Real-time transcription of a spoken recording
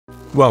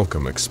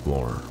Welcome,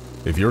 Explorer.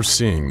 If you're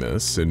seeing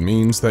this, it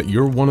means that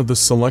you're one of the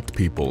select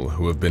people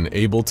who have been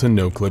able to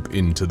no-clip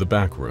into the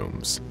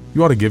Backrooms.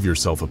 You ought to give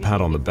yourself a pat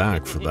on the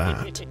back for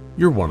that.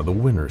 You're one of the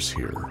winners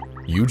here.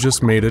 You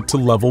just made it to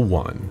Level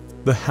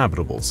 1, the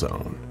Habitable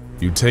Zone.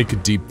 You take a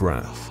deep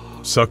breath,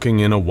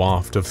 sucking in a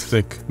waft of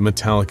thick,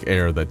 metallic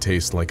air that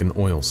tastes like an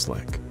oil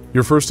slick.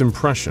 Your first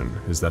impression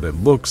is that it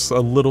looks a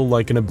little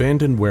like an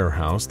abandoned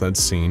warehouse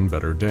that's seen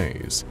better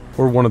days,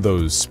 or one of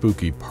those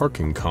spooky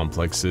parking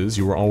complexes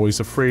you were always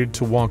afraid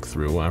to walk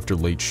through after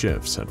late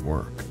shifts at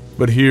work.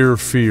 But here,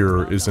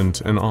 fear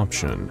isn't an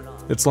option.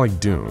 It's like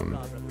Dune.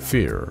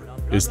 Fear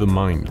is the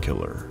mind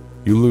killer.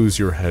 You lose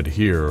your head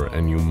here,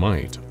 and you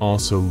might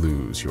also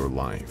lose your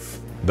life.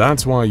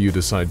 That's why you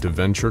decide to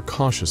venture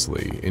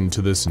cautiously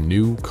into this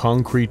new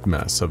concrete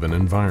mess of an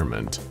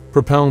environment,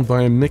 propelled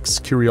by a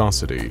mixed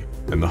curiosity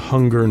and the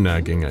hunger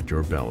nagging at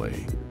your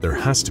belly. There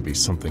has to be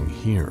something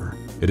here.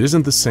 It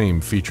isn't the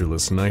same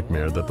featureless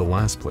nightmare that the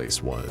last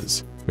place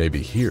was. Maybe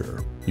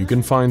here, you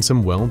can find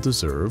some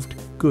well-deserved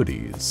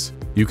goodies.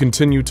 You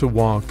continue to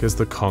walk as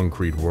the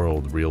concrete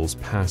world reels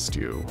past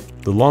you.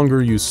 The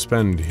longer you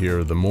spend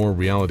here, the more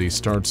reality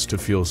starts to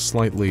feel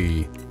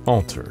slightly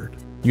altered.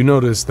 You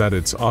notice that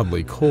it's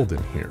oddly cold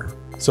in here,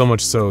 so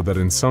much so that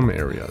in some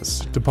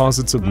areas,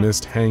 deposits of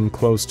mist hang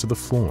close to the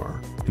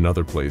floor. In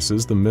other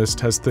places, the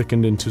mist has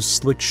thickened into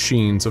slick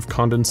sheens of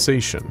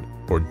condensation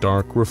or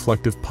dark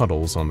reflective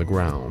puddles on the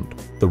ground.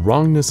 The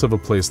wrongness of a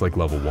place like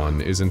Level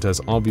 1 isn't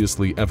as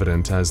obviously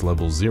evident as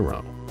Level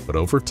 0, but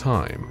over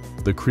time,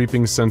 the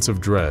creeping sense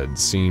of dread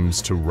seems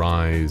to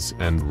rise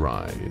and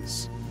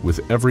rise.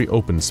 With every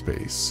open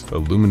space,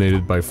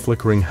 illuminated by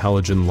flickering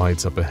halogen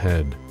lights up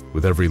ahead,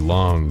 with every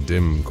long,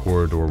 dim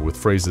corridor with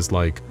phrases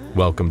like,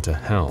 "Welcome to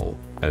Hell,"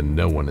 and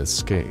 "No one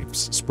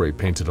escapes,"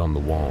 spray-painted on the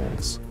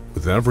walls.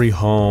 With every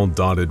hall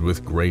dotted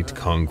with great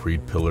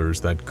concrete pillars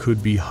that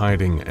could be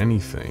hiding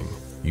anything,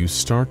 you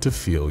start to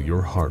feel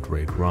your heart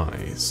rate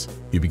rise.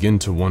 You begin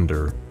to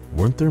wonder,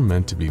 weren't there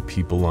meant to be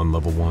people on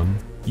Level 1?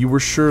 You were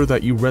sure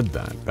that you read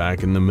that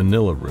back in the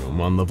Manila room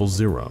on Level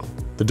 0.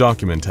 The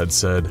document had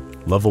said,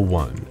 Level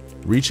 1,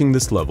 reaching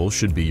this level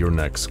should be your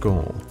next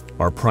goal.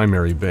 Our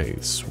primary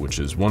base, which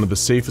is one of the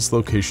safest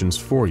locations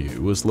for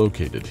you, is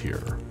located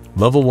here.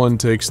 Level 1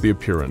 takes the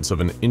appearance of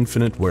an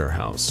infinite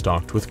warehouse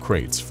stocked with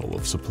crates full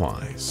of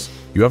supplies.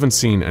 You haven't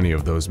seen any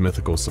of those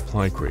mythical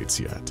supply crates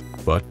yet,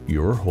 but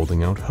you're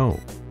holding out hope,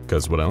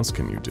 because what else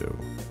can you do?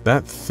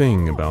 That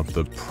thing about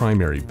the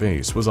primary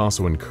base was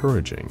also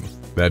encouraging.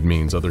 That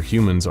means other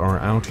humans are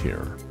out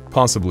here,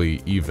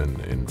 possibly even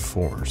in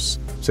force.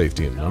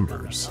 Safety in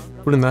numbers.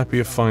 Wouldn't that be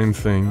a fine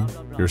thing?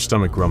 Your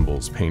stomach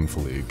grumbles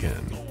painfully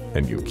again,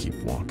 and you keep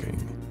walking.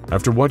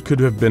 After what could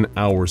have been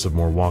hours of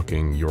more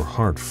walking, your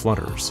heart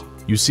flutters.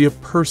 You see a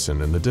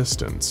person in the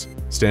distance,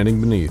 standing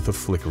beneath a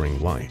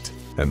flickering light.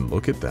 And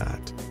look at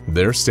that.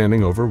 They're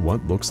standing over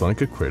what looks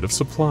like a crate of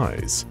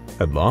supplies.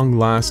 At long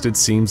last, it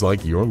seems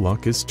like your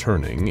luck is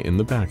turning in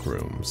the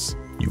Backrooms.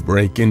 You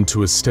break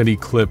into a steady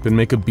clip and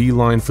make a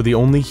beeline for the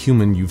only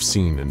human you've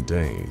seen in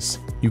days.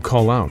 You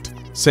call out,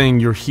 saying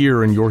you're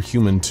here and you're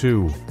human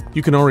too.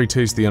 You can already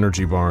taste the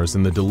energy bars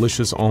and the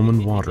delicious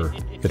almond water.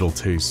 It'll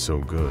taste so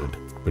good.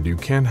 But you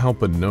can't help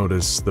but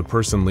notice the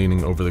person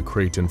leaning over the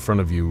crate in front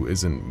of you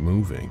isn't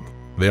moving.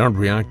 They aren't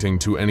reacting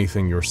to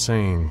anything you're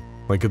saying,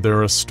 like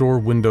they're a store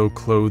window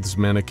clothes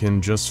mannequin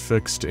just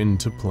fixed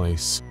into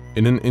place.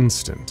 In an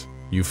instant,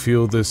 you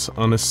feel this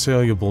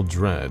unassailable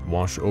dread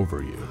wash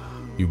over you.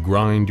 You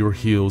grind your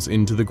heels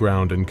into the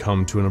ground and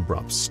come to an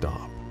abrupt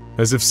stop.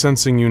 As if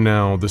sensing you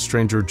now, the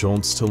stranger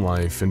jolts to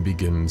life and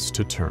begins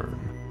to turn.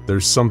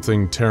 There's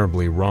something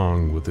terribly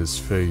wrong with his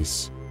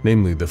face,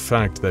 namely the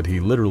fact that he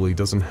literally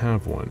doesn't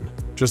have one.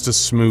 Just a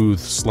smooth,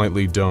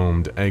 slightly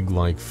domed,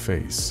 egg-like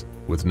face,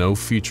 with no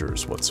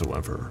features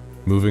whatsoever.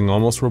 Moving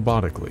almost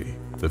robotically,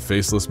 the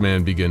faceless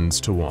man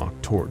begins to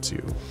walk towards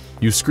you.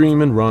 You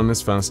scream and run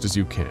as fast as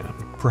you can,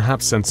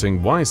 perhaps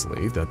sensing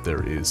wisely that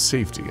there is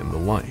safety in the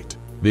light.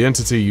 The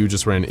entity you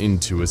just ran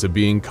into is a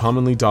being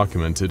commonly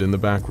documented in the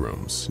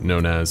Backrooms,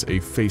 known as a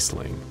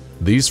faceling.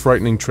 These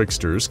frightening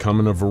tricksters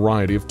come in a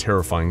variety of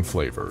terrifying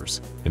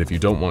flavors, and if you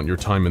don't want your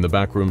time in the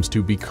Backrooms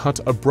to be cut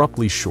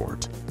abruptly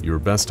short, you're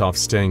best off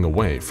staying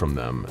away from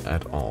them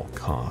at all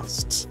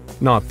costs.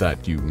 Not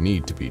that you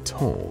need to be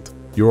told.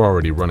 You're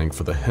already running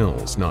for the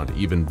hills, not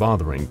even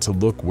bothering to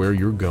look where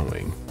you're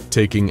going,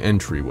 taking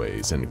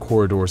entryways and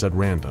corridors at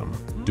random,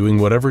 doing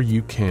whatever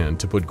you can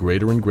to put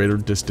greater and greater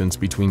distance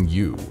between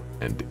you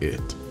and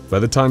it. By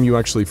the time you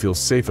actually feel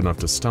safe enough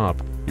to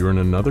stop, you're in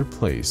another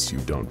place you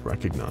don't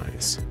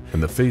recognize,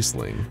 and the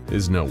faceling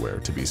is nowhere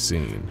to be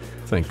seen.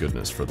 Thank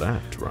goodness for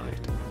that,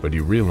 right? But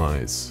you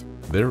realize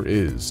there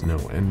is no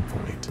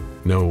endpoint,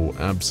 no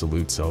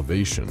absolute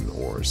salvation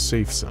or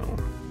safe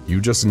zone. You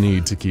just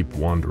need to keep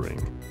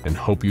wandering and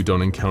hope you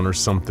don't encounter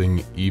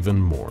something even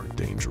more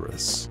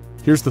dangerous.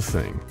 Here's the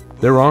thing,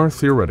 There are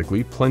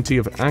theoretically plenty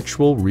of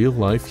actual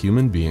real-life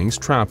human beings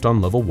trapped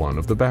on level 1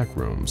 of the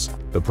Backrooms.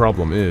 The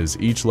problem is,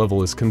 each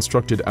level is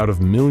constructed out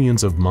of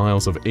millions of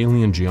miles of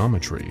alien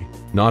geometry,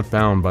 not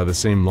bound by the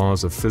same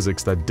laws of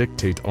physics that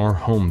dictate our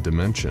home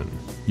dimension.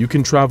 You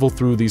can travel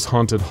through these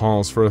haunted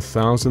halls for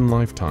 1,000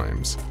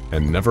 lifetimes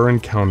and never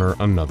encounter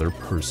another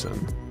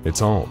person.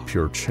 It's all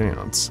pure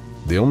chance.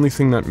 The only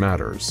thing that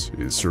matters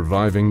is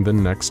surviving the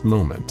next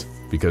moment,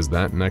 because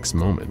that next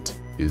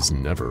moment is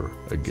never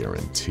a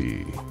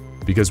guarantee.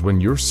 Because when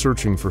you're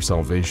searching for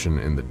salvation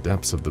in the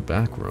depths of the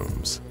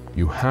Backrooms,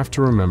 you have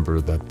to remember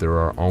that there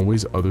are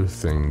always other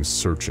things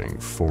searching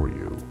for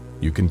you.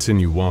 You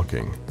continue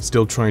walking,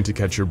 still trying to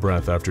catch your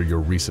breath after your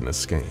recent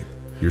escape.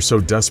 You're so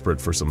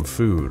desperate for some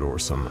food or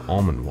some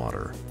almond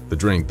water, the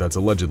drink that's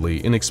allegedly,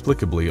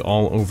 inexplicably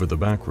all over the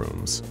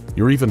Backrooms.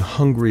 You're even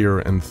hungrier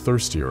and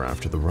thirstier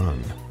after the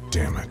run.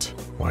 Damn it,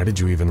 why did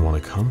you even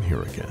want to come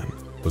here again?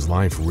 Was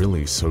life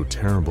really so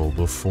terrible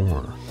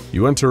before?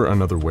 You enter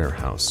another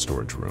warehouse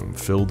storage room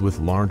filled with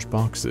large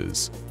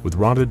boxes, with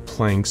rotted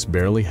planks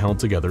barely held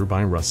together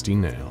by rusty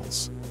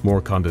nails.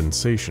 More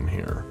condensation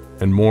here,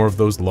 and more of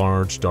those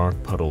large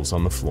dark puddles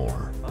on the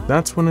floor.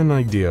 That's when an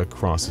idea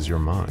crosses your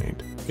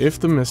mind. If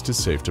the mist is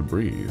safe to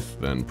breathe,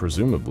 then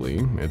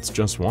presumably it's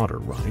just water,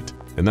 right?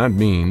 And that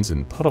means,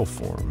 in puddle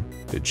form,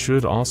 it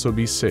should also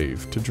be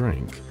safe to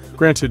drink.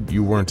 Granted,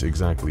 you weren't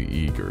exactly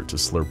eager to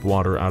slurp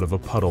water out of a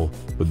puddle,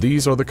 but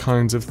these are the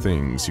kinds of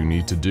things you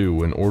need to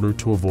do in order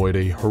to avoid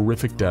a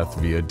horrific death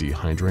via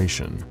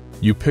dehydration.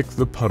 You pick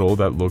the puddle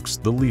that looks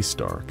the least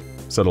dark,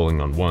 settling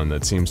on one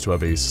that seems to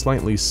have a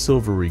slightly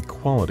silvery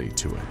quality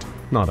to it.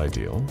 Not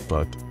ideal,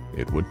 but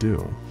it would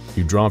do.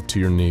 You dropped to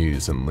your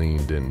knees and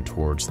leaned in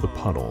towards the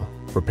puddle,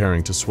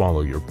 preparing to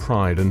swallow your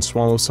pride and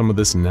swallow some of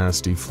this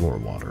nasty floor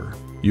water.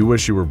 You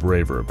wish you were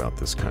braver about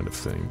this kind of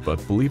thing,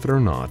 but believe it or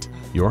not,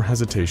 your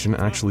hesitation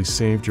actually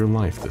saved your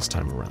life this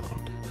time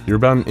around. You're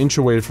about an inch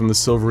away from the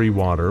silvery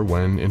water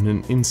when, in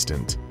an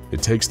instant,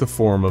 it takes the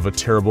form of a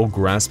terrible,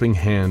 grasping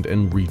hand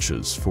and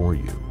reaches for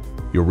you.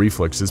 Your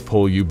reflexes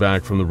pull you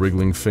back from the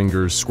wriggling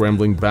fingers,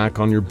 scrambling back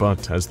on your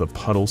butt as the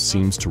puddle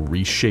seems to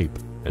reshape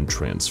and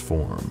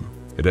transform.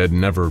 It had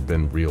never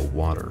been real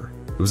water.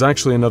 It was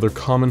actually another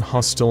common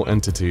hostile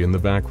entity in the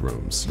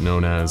Backrooms,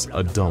 known as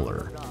a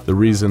duller. The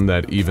reason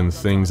that even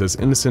things as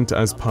innocent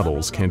as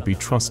puddles can't be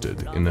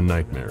trusted in the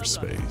nightmare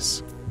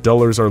space.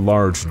 Dullers are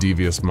large,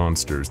 devious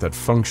monsters that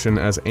function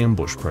as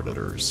ambush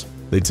predators.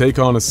 They take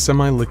on a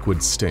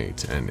semi-liquid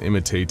state and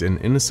imitate an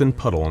innocent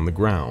puddle on the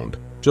ground,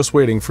 just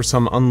waiting for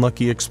some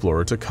unlucky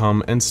explorer to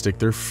come and stick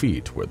their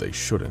feet where they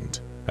shouldn't.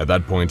 At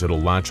that point,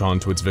 it'll latch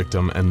onto its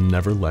victim and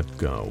never let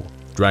go,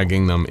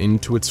 dragging them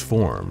into its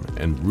form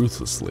and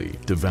ruthlessly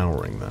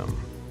devouring them.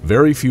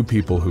 Very few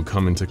people who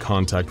come into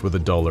contact with a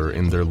duller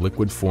in their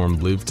liquid form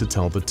live to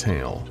tell the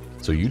tale,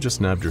 so you just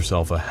nabbed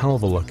yourself a hell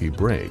of a lucky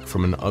break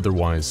from an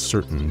otherwise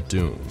certain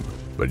doom.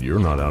 But you're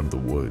not out of the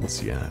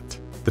woods yet.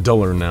 The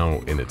duller, now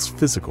in its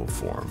physical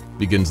form,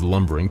 begins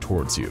lumbering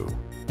towards you.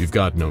 You've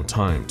got no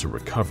time to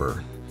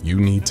recover. You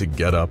need to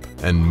get up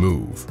and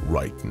move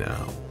right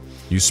now.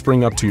 You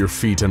spring up to your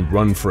feet and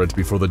run for it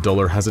before the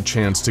duller has a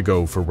chance to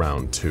go for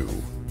round 2.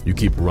 You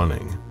keep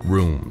running,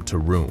 room to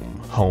room,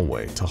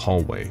 hallway to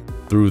hallway,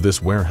 through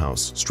this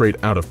warehouse,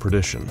 straight out of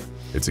perdition.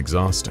 It's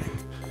exhausting.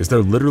 Is there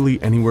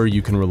literally anywhere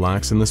you can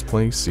relax in this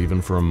place,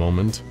 even for a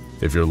moment?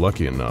 If you're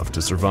lucky enough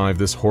to survive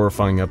this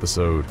horrifying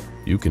episode,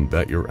 you can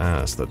bet your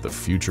ass that the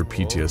future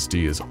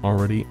PTSD is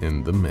already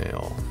in the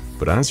mail.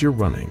 But as you're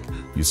running,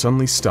 you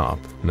suddenly stop,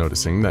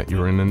 noticing that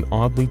you're in an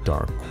oddly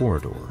dark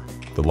corridor.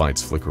 The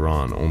lights flicker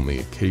on only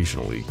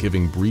occasionally,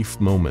 giving brief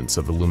moments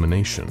of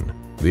illumination.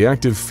 The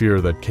active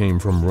fear that came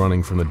from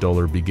running from the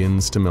duller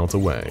begins to melt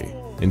away,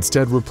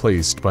 instead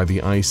replaced by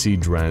the icy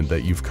dread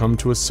that you've come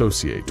to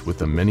associate with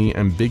the many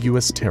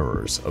ambiguous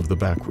terrors of the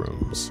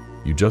Backrooms.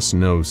 You just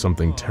know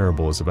something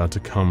terrible is about to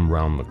come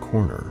round the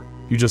corner.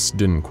 You just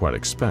didn't quite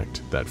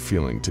expect that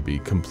feeling to be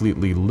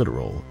completely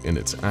literal in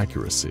its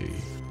accuracy.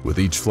 With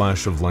each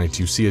flash of light,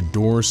 you see a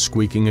door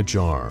squeaking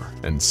ajar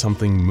and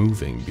something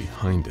moving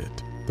behind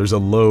it. There's a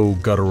low,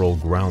 guttural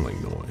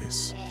growling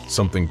noise,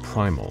 something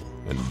primal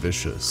and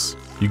vicious.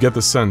 You get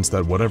the sense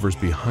that whatever's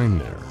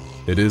behind there,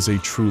 it is a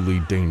truly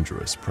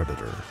dangerous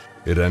predator.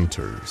 It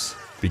enters,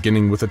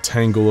 beginning with a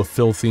tangle of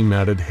filthy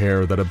matted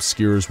hair that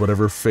obscures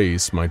whatever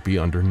face might be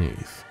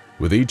underneath.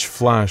 With each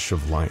flash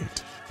of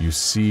light, you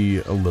see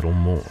a little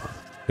more.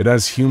 It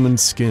has human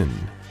skin,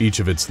 each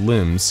of its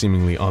limbs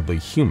seemingly oddly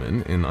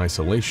human in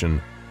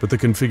isolation, but the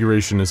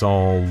configuration is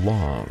all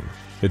long.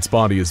 Its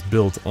body is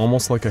built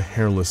almost like a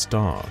hairless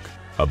dog,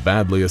 a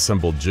badly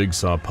assembled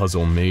jigsaw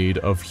puzzle made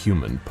of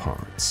human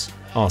parts.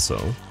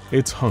 Also,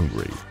 it's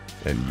hungry,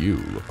 and you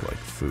look like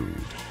food.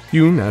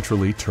 You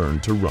naturally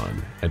turn to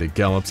run, and it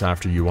gallops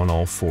after you on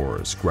all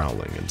fours,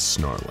 growling and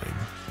snarling.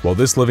 While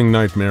this living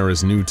nightmare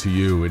is new to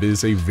you, it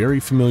is a very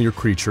familiar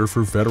creature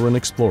for veteran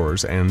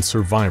explorers and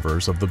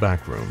survivors of the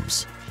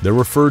Backrooms. They're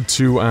referred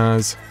to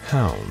as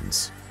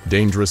hounds.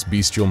 dangerous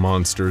bestial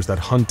monsters that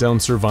hunt down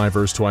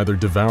survivors to either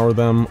devour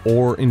them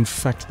or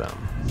infect them.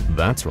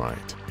 That's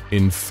right,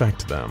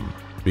 infect them,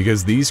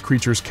 because these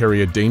creatures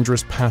carry a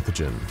dangerous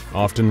pathogen,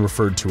 often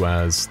referred to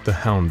as the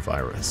hound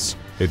virus.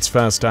 It's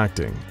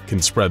fast-acting,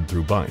 can spread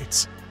through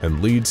bites,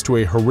 and leads to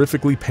a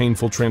horrifically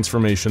painful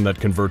transformation that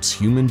converts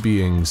human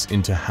beings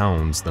into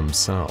hounds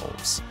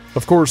themselves.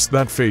 Of course,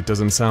 that fate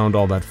doesn't sound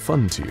all that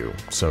fun to you,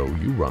 so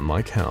you run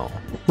like hell.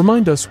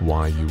 Remind us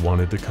why you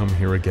wanted to come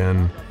here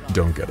again.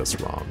 Don't get us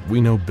wrong, we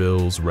know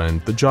bills,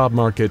 rent, the job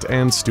market,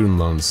 and student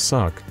loans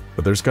suck,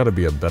 but there's gotta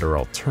be a better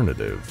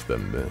alternative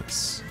than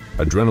this.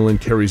 Adrenaline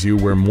carries you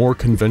where more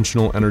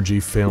conventional energy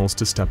fails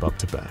to step up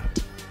to bat.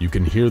 You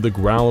can hear the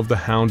growl of the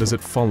hound as it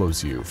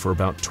follows you for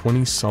about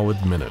 20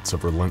 solid minutes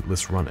of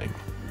relentless running.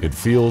 It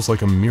feels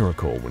like a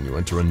miracle when you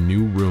enter a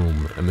new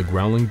room and the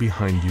growling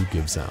behind you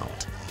gives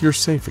out. You're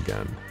safe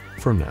again,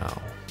 for now.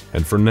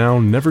 And for now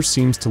never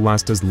seems to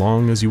last as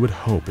long as you would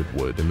hope it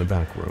would in the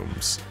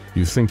backrooms.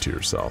 You think to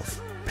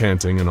yourself,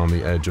 panting and on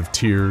the edge of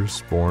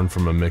tears, born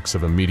from a mix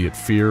of immediate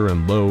fear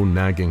and low,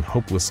 nagging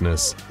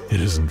hopelessness, it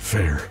isn't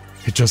fair.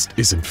 It just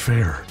isn't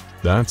fair.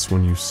 That's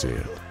when you see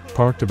it,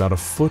 parked about a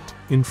foot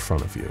in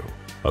front of you.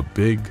 A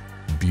big,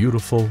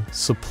 beautiful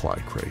supply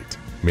crate,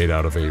 made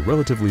out of a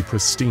relatively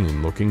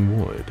pristine-looking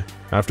wood.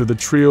 After the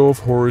trio of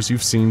horrors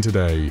you've seen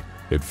today,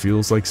 it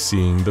feels like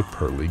seeing the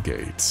pearly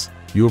gates.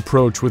 You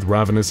approach with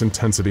ravenous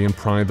intensity and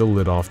pry the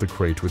lid off the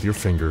crate with your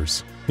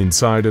fingers.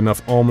 Inside,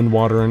 enough almond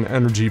water and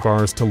energy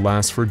bars to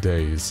last for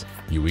days.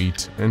 You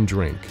eat and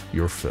drink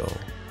your fill.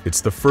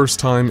 It's the first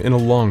time in a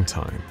long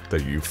time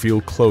that you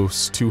feel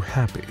close to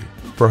happy.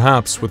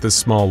 Perhaps with this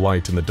small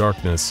light in the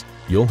darkness,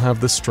 you'll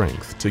have the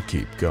strength to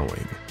keep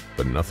going.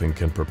 But nothing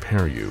can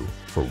prepare you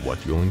for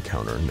what you'll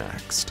encounter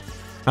next.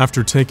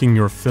 After taking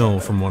your fill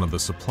from one of the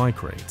supply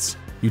crates,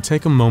 you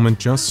take a moment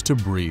just to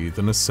breathe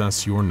and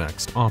assess your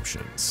next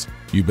options.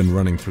 You've been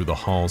running through the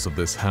halls of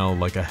this hell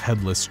like a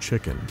headless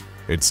chicken.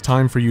 It's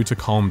time for you to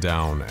calm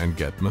down and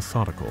get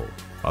methodical.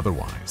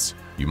 Otherwise,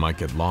 you might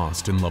get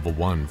lost in level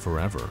 1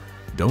 forever.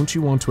 Don't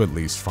you want to at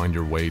least find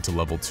your way to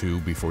level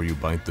 2 before you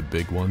bite the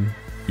big one?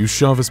 You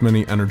shove as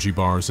many energy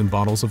bars and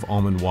bottles of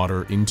almond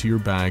water into your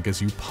bag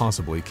as you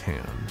possibly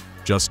can,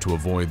 just to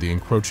avoid the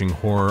encroaching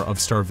horror of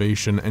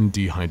starvation and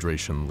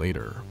dehydration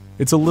later.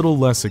 It's a little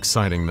less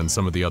exciting than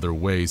some of the other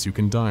ways you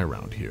can die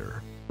around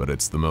here, but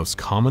it's the most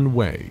common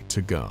way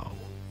to go.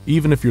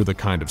 Even if you're the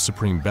kind of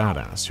supreme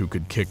badass who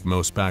could kick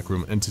most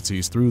backroom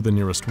entities through the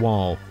nearest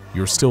wall,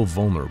 you're still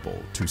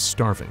vulnerable to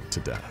starving to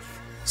death.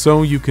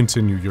 So you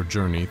continue your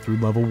journey through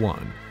level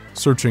 1,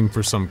 searching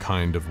for some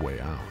kind of way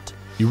out.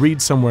 You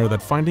read somewhere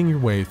that finding your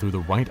way through the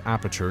right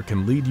aperture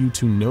can lead you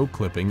to no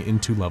clipping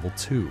into level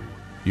 2.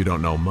 You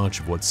don't know much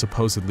of what's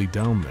supposedly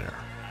down there,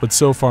 but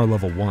so far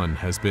level 1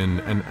 has been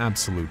an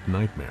absolute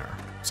nightmare.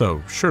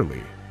 So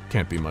surely,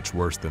 can't be much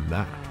worse than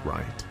that,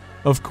 right?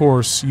 Of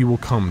course, you will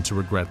come to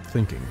regret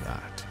thinking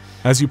that.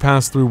 As you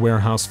pass through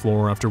warehouse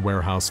floor after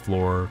warehouse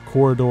floor,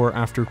 corridor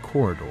after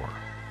corridor,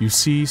 you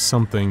see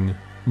something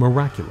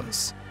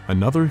miraculous.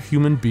 Another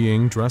human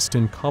being dressed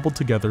in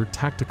cobbled-together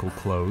tactical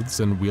clothes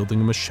and wielding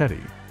a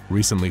machete,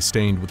 recently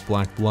stained with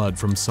black blood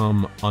from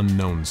some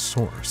unknown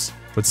source.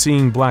 But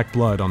seeing black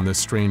blood on this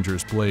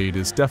stranger's blade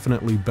is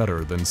definitely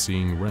better than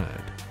seeing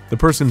red. The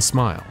person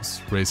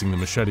smiles, raising the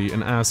machete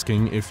and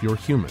asking if you're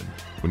human.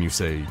 When you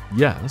say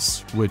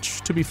yes,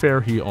 which to be fair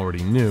he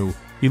already knew,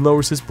 he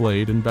lowers his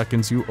blade and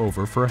beckons you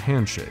over for a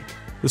handshake.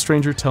 The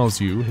stranger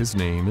tells you his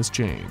name is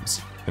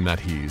James, and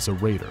that he's a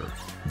raider.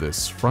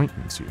 This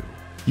frightens you.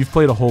 You've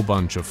played a whole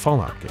bunch of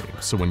Fallout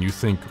games, so when you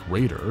think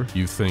raider,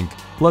 you think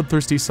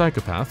bloodthirsty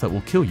psychopath that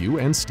will kill you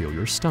and steal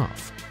your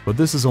stuff. But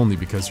this is only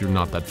because you're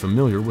not that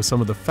familiar with some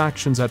of the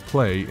factions at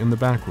play in the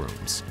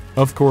Backrooms.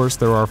 Of course,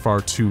 there are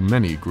far too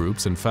many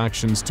groups and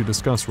factions to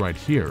discuss right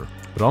here,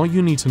 but all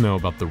you need to know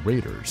about the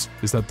Raiders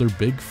is that they're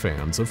big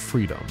fans of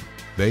freedom.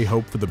 They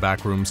hope for the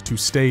Backrooms to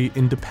stay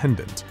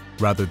independent,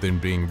 rather than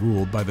being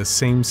ruled by the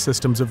same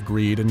systems of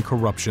greed and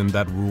corruption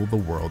that rule the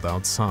world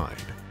outside.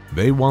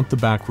 They want the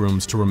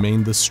Backrooms to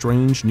remain the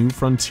strange new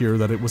frontier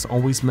that it was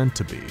always meant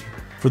to be,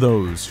 for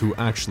those who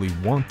actually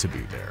want to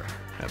be there,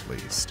 at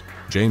least.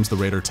 James the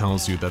Raider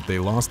tells you that they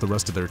lost the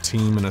rest of their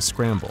team in a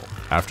scramble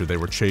after they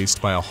were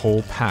chased by a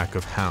whole pack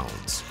of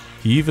hounds.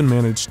 He even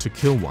managed to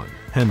kill one,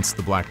 hence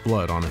the black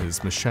blood on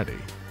his machete.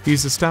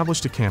 He's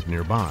established a camp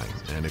nearby,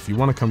 and if you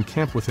want to come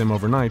camp with him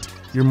overnight,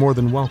 you're more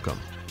than welcome.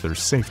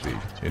 There's safety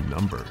in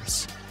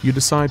numbers. You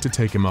decide to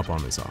take him up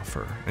on his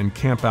offer and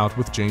camp out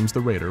with James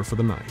the Raider for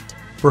the night.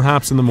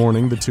 Perhaps in the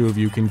morning the two of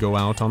you can go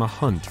out on a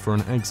hunt for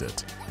an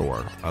exit,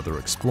 or other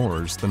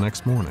explorers the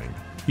next morning.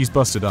 He's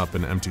busted up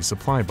an empty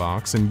supply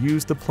box and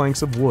used the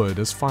planks of wood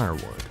as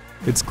firewood.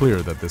 It's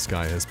clear that this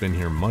guy has been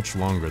here much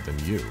longer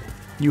than you.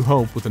 You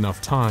hope with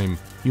enough time,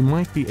 you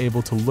might be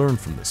able to learn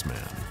from this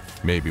man.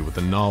 Maybe with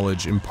the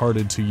knowledge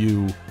imparted to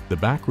you, the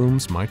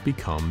Backrooms might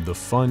become the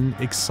fun,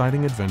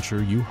 exciting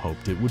adventure you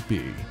hoped it would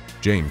be.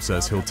 James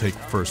says he'll take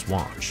first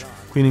watch,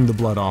 cleaning the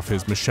blood off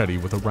his machete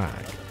with a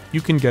rag. You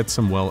can get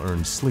some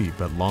well-earned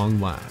sleep at long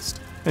last.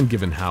 and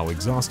given how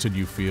exhausted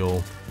you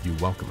feel, you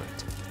welcome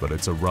it. But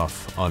it's a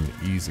rough,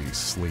 uneasy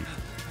sleep.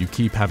 You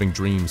keep having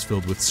dreams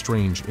filled with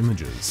strange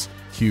images,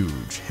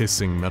 huge,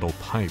 hissing metal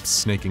pipes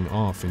snaking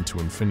off into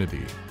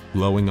infinity,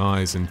 glowing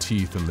eyes and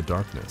teeth in the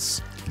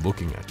darkness,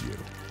 looking at you,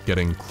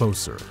 getting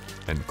closer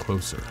and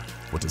closer.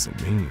 What does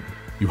it mean?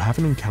 You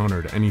haven't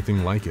encountered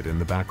anything like it in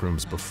the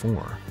backrooms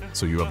before,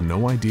 so you have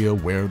no idea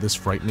where this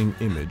frightening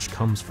image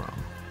comes from.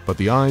 But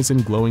the eyes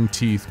and glowing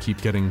teeth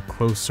keep getting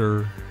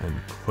closer and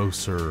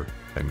closer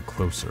and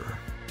closer.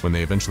 When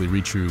they eventually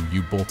reach you,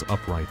 you bolt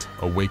upright,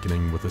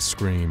 awakening with a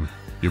scream.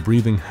 You're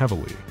breathing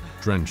heavily,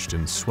 drenched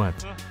in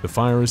sweat. The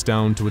fire is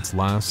down to its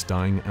last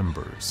dying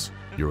embers.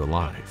 You're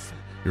alive.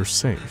 You're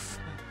safe.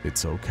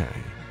 It's okay.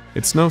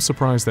 It's no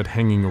surprise that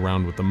hanging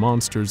around with the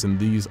monsters in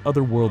these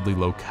otherworldly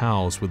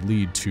locales would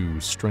lead to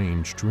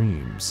strange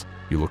dreams.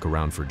 You look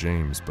around for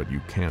James, but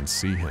you can't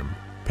see him.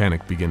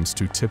 Panic begins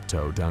to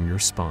tiptoe down your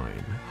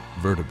spine,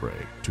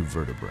 vertebrae to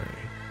vertebrae.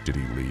 Did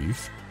he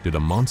leave? Did a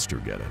monster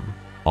get him?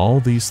 All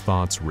these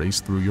thoughts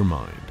race through your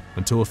mind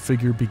until a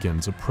figure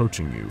begins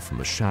approaching you from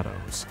the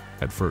shadows.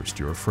 At first,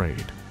 you're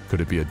afraid.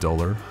 Could it be a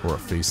duller or a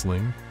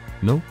faceling?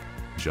 Nope,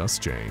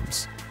 just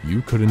James.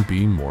 You couldn't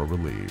be more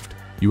relieved.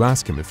 You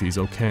ask him if he's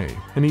okay,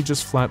 and he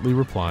just flatly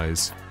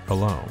replies,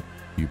 "Hello."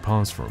 You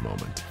pause for a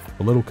moment,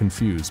 a little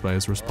confused by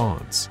his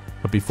response.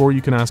 But before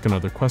you can ask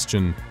another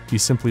question, he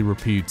simply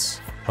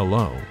repeats,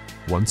 "Hello,"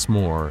 once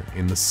more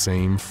in the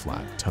same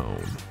flat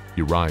tone.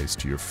 You rise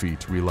to your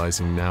feet,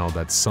 realizing now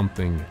that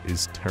something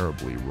is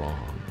terribly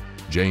wrong.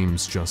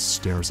 James just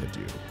stares at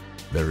you.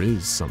 There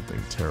is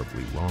something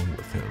terribly wrong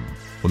with him.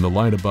 When the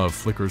light above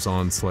flickers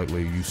on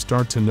slightly, you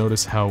start to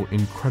notice how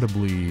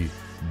incredibly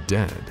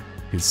dead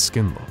his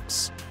skin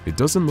looks. It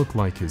doesn't look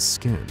like his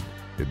skin.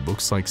 It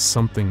looks like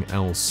something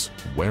else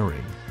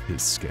wearing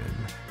his skin.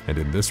 And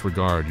in this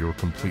regard, you're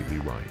completely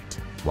right.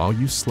 While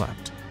you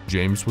slept,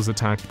 James was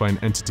attacked by an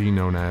entity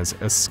known as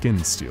a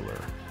skin stealer.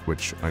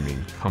 Which, I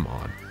mean, come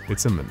on,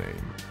 it's in the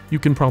name. You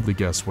can probably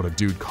guess what a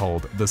dude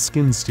called the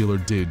Skin Stealer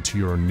did to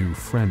your new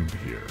friend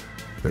here.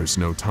 There's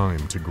no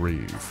time to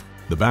grieve.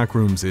 The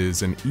Backrooms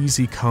is an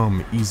easy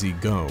come, easy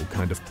go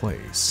kind of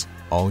place.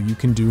 All you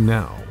can do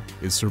now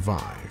is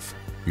survive.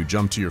 You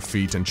jump to your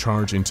feet and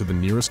charge into the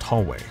nearest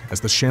hallway as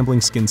the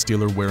shambling skin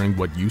stealer wearing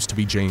what used to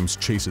be James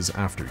chases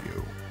after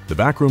you. The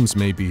Backrooms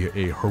may be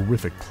a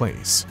horrific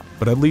place,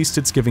 but at least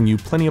it's giving you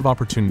plenty of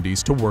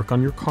opportunities to work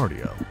on your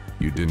cardio.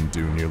 You didn't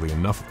do nearly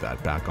enough of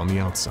that back on the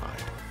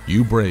outside.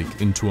 You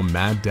break into a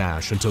mad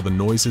dash until the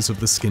noises of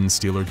the skin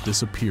stealer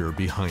disappear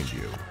behind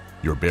you.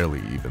 You're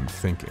barely even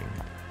thinking.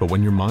 But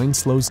when your mind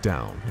slows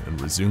down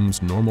and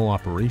resumes normal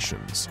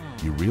operations,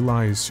 you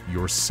realize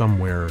you're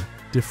somewhere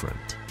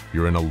different.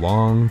 You're in a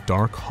long,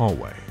 dark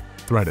hallway,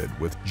 threaded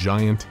with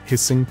giant,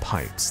 hissing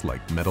pipes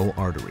like metal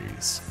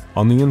arteries.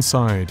 On the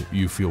inside,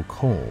 you feel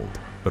cold,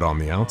 but on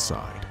the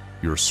outside,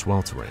 you're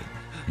sweltering.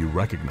 You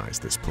recognize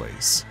this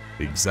place,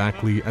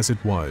 exactly as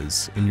it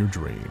was in your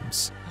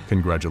dreams.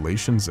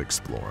 Congratulations,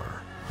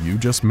 Explorer. You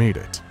just made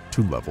it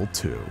to Level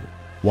 2.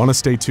 Want to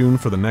stay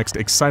tuned for the next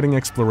exciting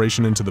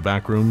exploration into the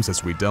Backrooms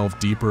as we delve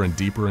deeper and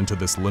deeper into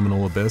this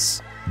liminal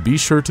abyss? Be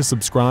sure to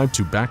subscribe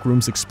to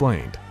Backrooms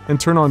Explained and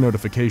turn on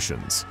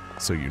notifications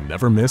so you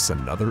never miss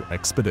another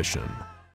expedition.